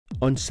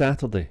On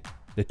Saturday,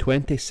 the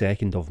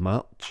 22nd of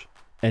March,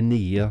 in the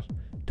year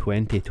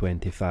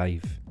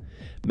 2025,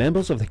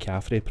 members of the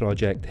Khafre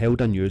project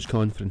held a news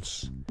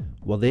conference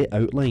where they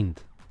outlined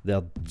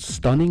their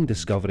stunning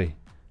discovery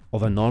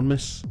of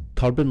enormous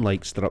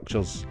turban-like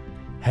structures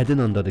hidden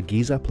under the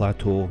Giza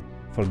plateau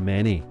for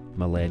many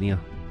millennia.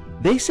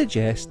 They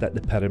suggest that the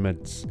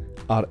pyramids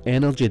are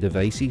energy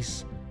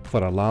devices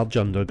for a large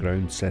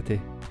underground city,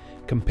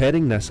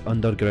 comparing this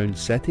underground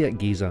city at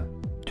Giza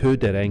to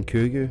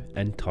Derinkuyu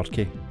in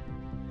Turkey.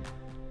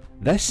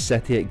 This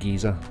city at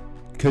Giza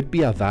could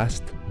be a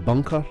vast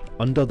bunker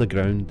under the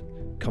ground,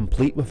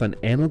 complete with an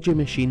energy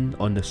machine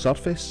on the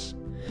surface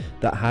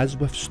that has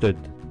withstood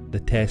the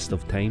test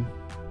of time.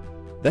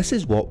 This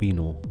is what we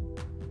know.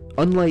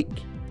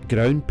 Unlike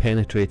ground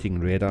penetrating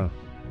radar,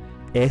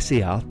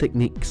 SAR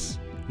techniques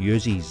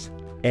uses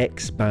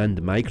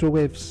X-band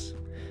microwaves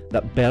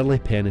that barely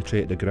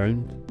penetrate the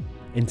ground.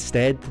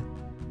 Instead,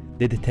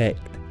 they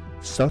detect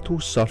subtle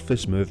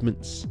surface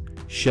movements,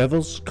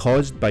 shivers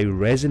caused by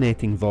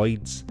resonating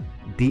voids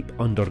deep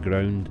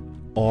underground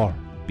or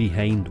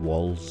behind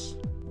walls.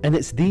 And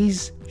it's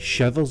these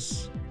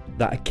shivers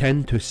that,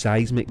 akin to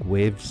seismic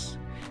waves,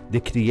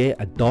 they create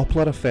a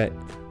Doppler effect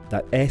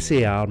that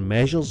SAR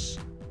measures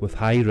with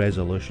high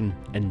resolution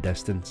in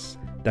distance,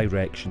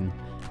 direction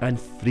and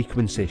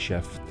frequency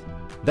shift.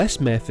 This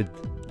method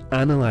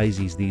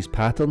analyses these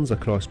patterns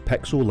across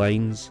pixel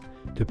lines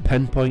to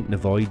pinpoint the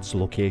void's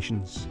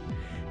locations,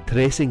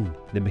 tracing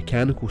the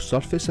mechanical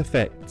surface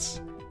effects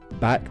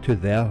back to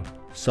their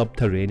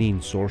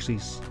subterranean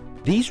sources.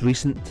 These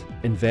recent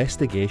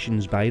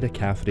investigations by the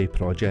Khafre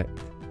project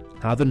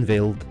have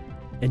unveiled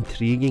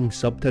intriguing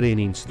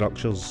subterranean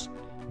structures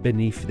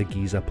beneath the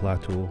Giza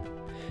plateau,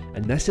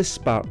 and this has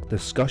sparked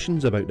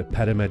discussions about the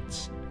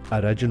pyramid's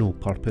original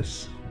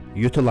purpose.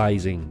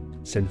 Utilising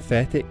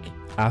synthetic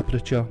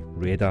aperture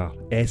radar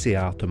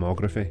SAR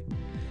tomography,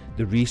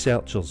 the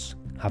researchers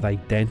have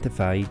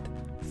identified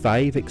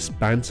 5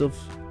 expansive,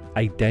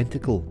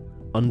 identical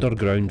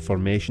underground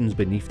formations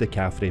beneath the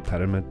Khafre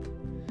pyramid.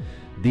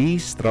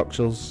 These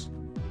structures,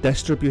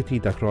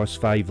 distributed across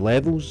 5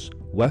 levels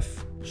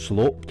with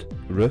sloped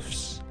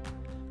roofs,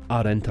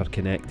 are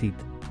interconnected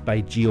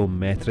by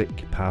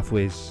geometric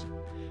pathways.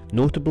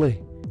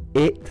 Notably,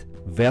 8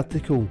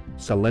 vertical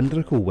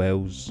cylindrical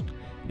wells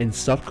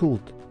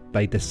encircled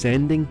by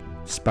descending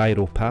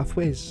spiral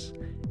pathways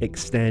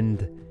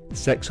extend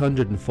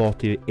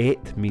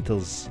 648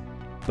 metres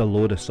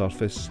below the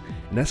surface,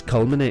 and this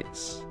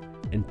culminates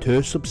in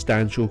 2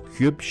 substantial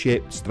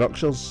cube-shaped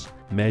structures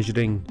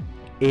measuring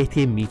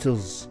 80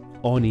 metres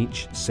on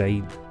each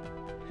side.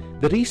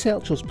 The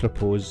researchers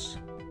propose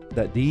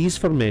that these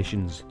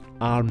formations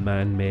are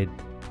man-made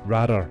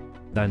rather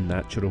than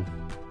natural,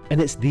 and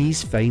it's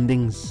these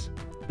findings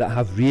that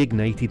have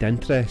reignited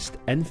interest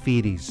in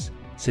theories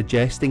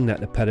suggesting that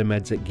the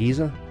pyramids at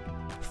Giza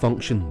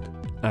functioned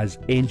as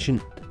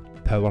ancient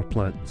power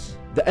plants.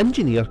 The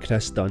engineer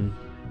Chris Dunn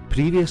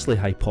previously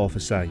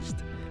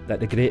hypothesised that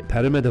the Great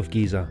Pyramid of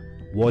Giza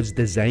was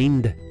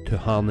designed to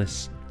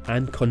harness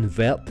and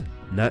convert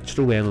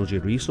natural energy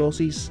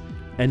resources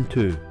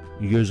into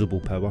usable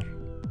power.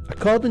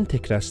 According to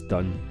Chris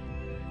Dunn,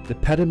 the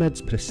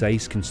pyramid's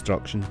precise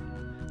construction,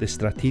 the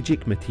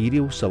strategic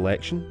material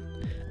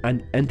selection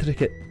and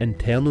intricate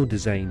internal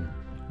design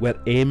were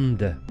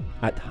aimed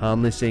at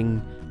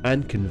harnessing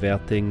and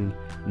converting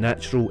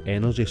natural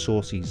energy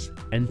sources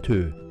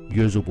into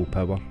usable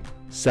power.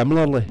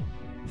 Similarly,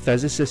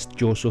 physicist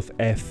Joseph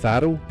F.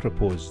 Farrell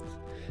proposed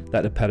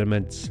that the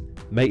pyramids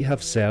might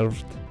have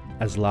served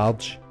as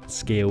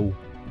large-scale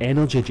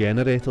energy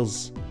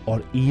generators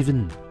or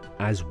even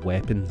as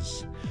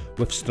weapons,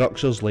 with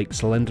structures like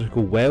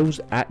cylindrical wells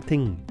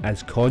acting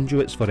as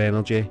conduits for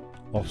energy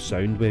or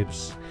sound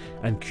waves,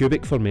 and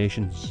cubic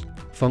formations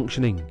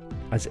functioning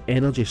as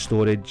energy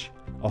storage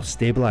or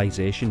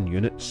stabilisation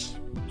units.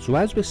 So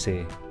as we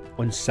say,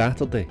 on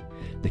Saturday,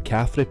 the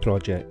Khafre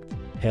project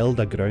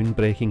held a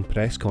groundbreaking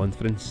press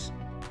conference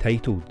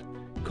titled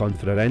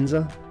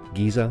Conferenza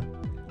Giza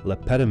La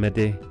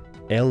Piramide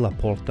e la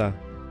Porta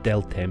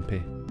del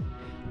Tempo,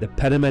 the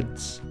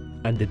Pyramids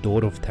and the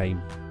Door of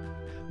Time,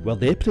 where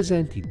they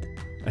presented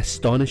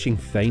astonishing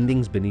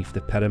findings beneath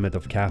the Pyramid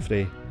of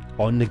Khafre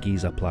on the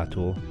Giza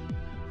plateau.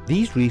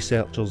 These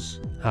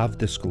researchers have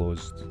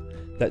disclosed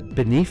that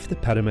beneath the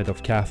Pyramid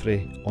of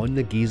Khafre on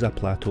the Giza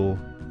plateau,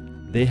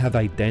 they have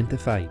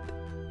identified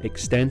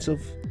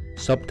extensive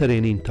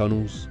subterranean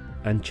tunnels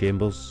and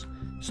chambers,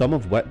 some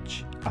of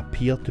which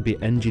appear to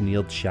be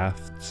engineered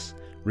shafts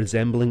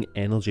resembling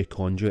energy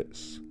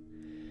conduits.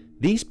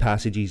 These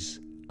passages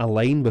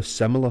align with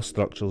similar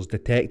structures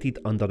detected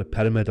under the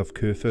Pyramid of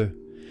Khufu,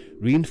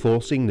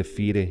 reinforcing the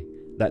theory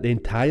that the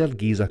entire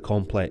Giza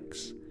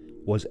complex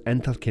was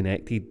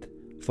interconnected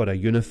for a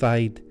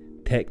unified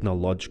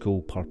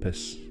technological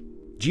purpose.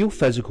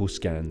 Geophysical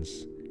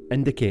scans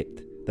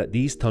indicate that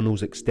these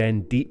tunnels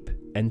extend deep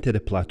into the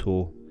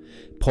plateau,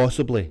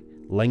 possibly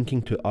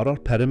linking to other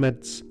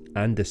pyramids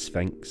and the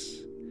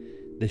Sphinx.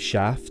 The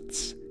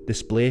shafts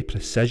display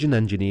precision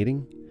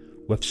engineering,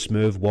 with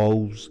smooth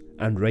walls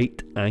and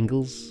right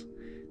angles,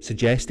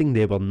 suggesting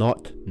they were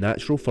not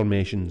natural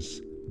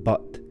formations,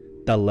 but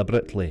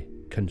deliberately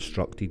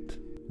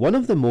constructed. One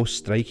of the most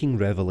striking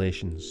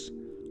revelations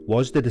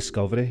was the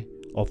discovery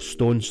of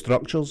stone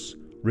structures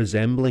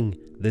resembling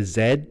the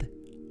Z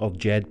or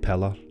Jed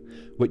pillar,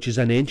 which is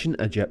an ancient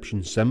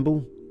Egyptian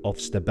symbol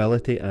of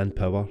stability and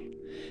power.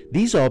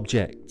 These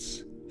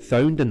objects,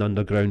 found in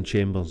underground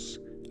chambers,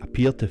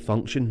 appear to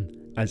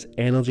function as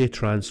energy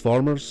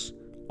transformers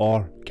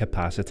or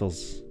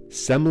capacitors.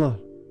 Similar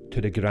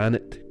to the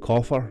granite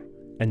coffer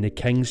in the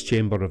King's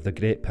Chamber of the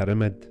Great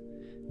Pyramid,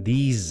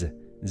 these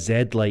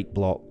Z-like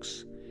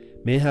blocks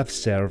may have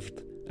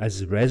served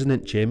as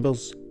resonant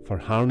chambers for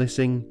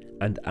harnessing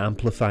and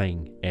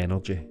amplifying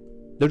energy.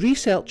 The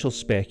researchers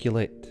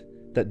speculate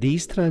that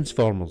these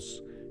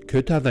transformers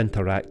could have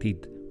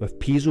interacted with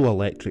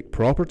piezoelectric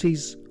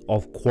properties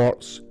of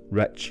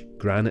quartz-rich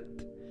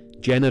granite,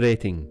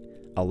 generating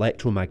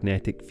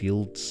electromagnetic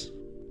fields.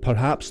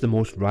 Perhaps the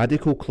most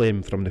radical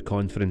claim from the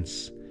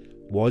conference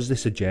was the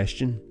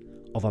suggestion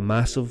of a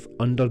massive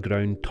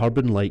underground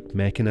turbine-like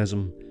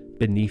mechanism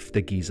beneath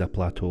the Giza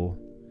plateau.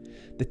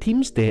 The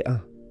team's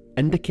data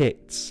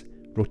indicates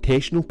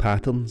rotational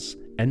patterns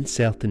in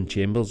certain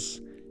chambers,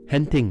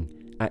 hinting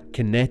at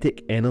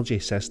kinetic energy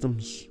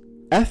systems.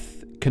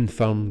 If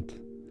confirmed,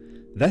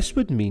 this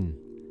would mean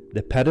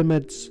the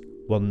pyramids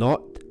were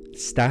not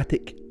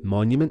static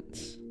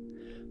monuments,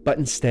 but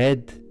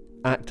instead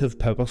active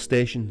power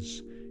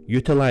stations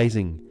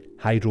utilising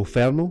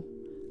hydrothermal,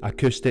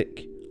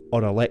 acoustic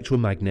or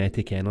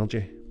electromagnetic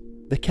energy.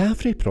 The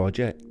Khafre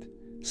project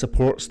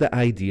supports the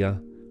idea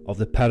of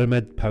the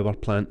pyramid power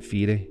plant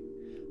theory,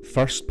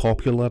 first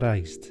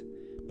popularised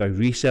by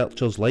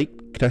researchers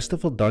like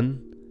Christopher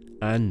Dunn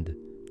and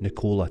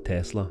Nikola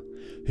Tesla,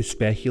 who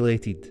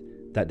speculated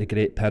that the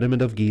Great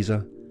Pyramid of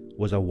Giza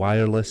was a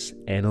wireless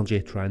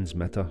energy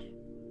transmitter.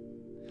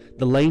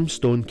 The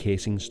limestone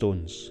casing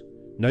stones,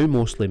 now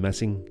mostly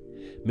missing,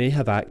 may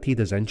have acted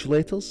as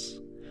insulators,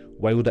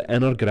 while the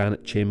inner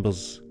granite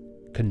chambers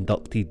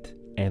conducted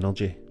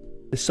energy.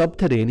 The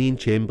subterranean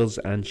chambers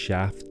and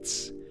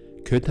shafts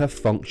could have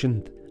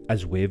functioned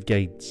as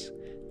waveguides,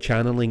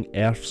 channeling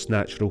Earth's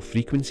natural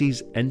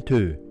frequencies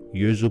into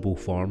usable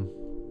form.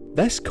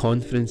 This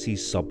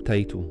conference's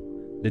subtitle,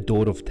 The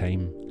Door of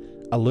Time,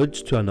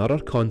 alludes to another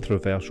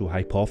controversial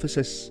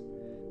hypothesis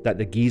that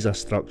the Giza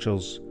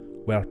structures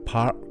were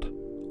part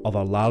of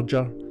a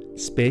larger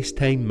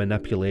space-time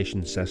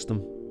manipulation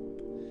system.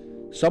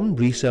 Some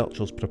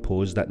researchers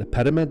propose that the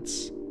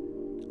pyramids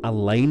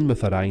align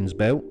with Orion's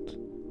belt,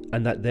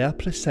 and that their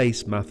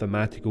precise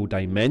mathematical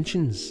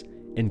dimensions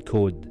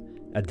encode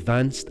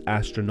advanced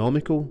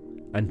astronomical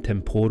and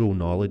temporal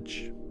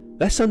knowledge.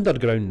 This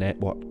underground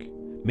network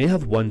may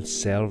have once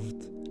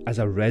served as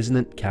a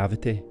resonant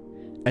cavity,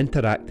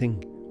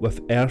 interacting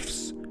with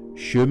Earth's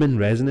Schumann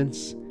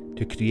resonance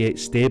to create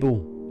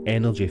stable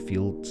energy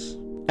fields.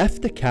 If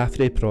the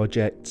Khafre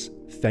project's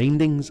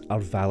findings are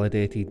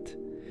validated,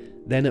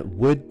 then it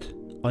would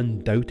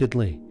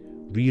undoubtedly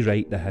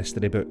rewrite the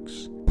history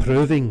books,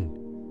 proving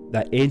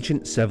that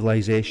ancient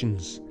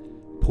civilizations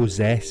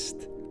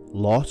possessed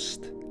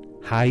lost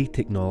high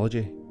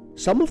technology.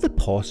 Some of the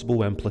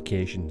possible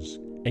implications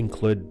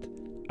include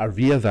a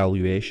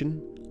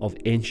re-evaluation of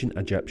ancient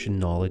Egyptian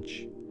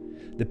knowledge.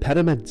 The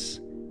pyramids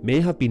may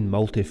have been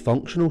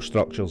multifunctional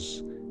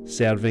structures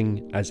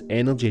serving as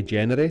energy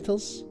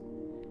generators,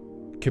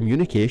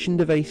 communication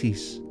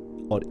devices,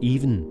 or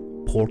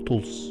even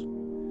portals.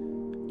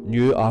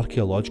 New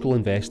archaeological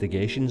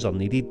investigations are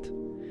needed.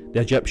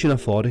 The Egyptian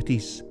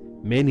authorities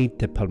may need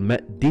to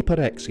permit deeper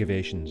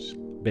excavations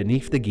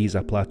beneath the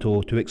Giza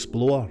plateau to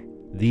explore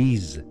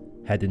these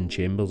hidden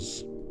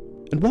chambers.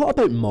 And what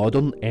about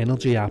modern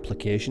energy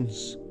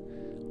applications?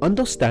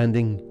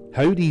 Understanding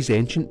how these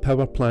ancient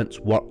power plants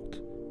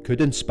worked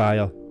could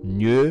inspire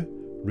new,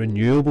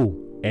 renewable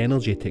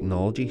energy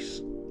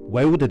technologies.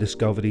 While the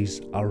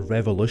discoveries are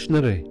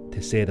revolutionary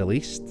to say the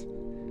least,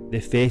 they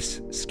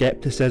face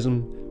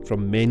skepticism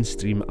from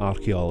mainstream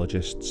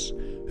archaeologists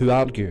who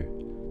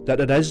argue that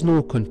there is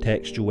no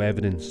contextual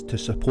evidence to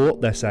support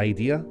this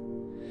idea,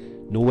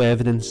 no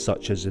evidence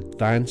such as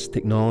advanced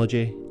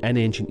technology in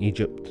ancient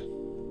Egypt.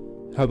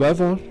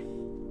 However,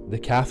 the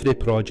Khafre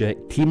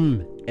project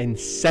team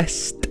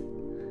insist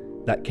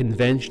that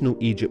conventional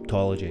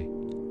Egyptology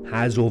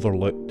has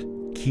overlooked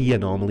key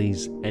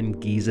anomalies in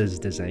Giza's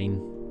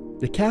design.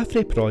 The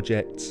Khafre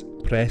project's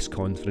press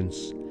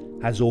conference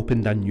has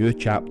opened a new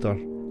chapter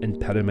in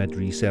pyramid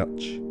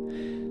research,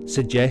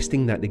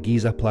 suggesting that the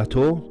Giza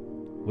plateau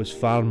was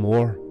far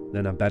more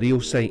than a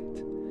burial site.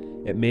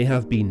 It may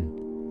have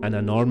been an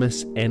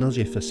enormous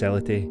energy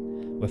facility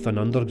with an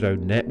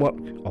underground network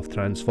of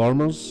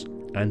transformers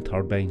and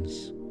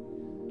turbines.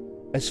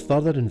 As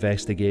further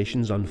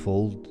investigations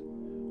unfold,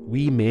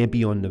 we may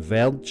be on the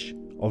verge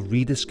of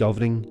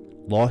rediscovering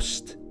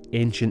lost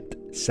ancient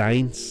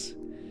science,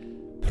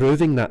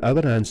 proving that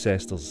our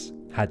ancestors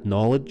had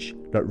knowledge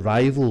that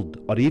rivaled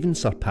or even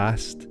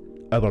surpassed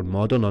our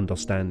modern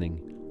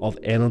understanding of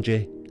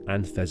energy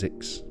and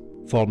physics.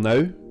 For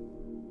now,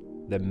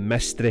 the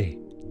mystery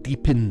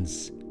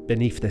deepens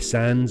beneath the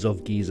sands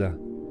of Giza,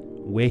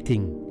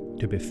 waiting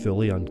to be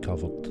fully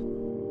uncovered.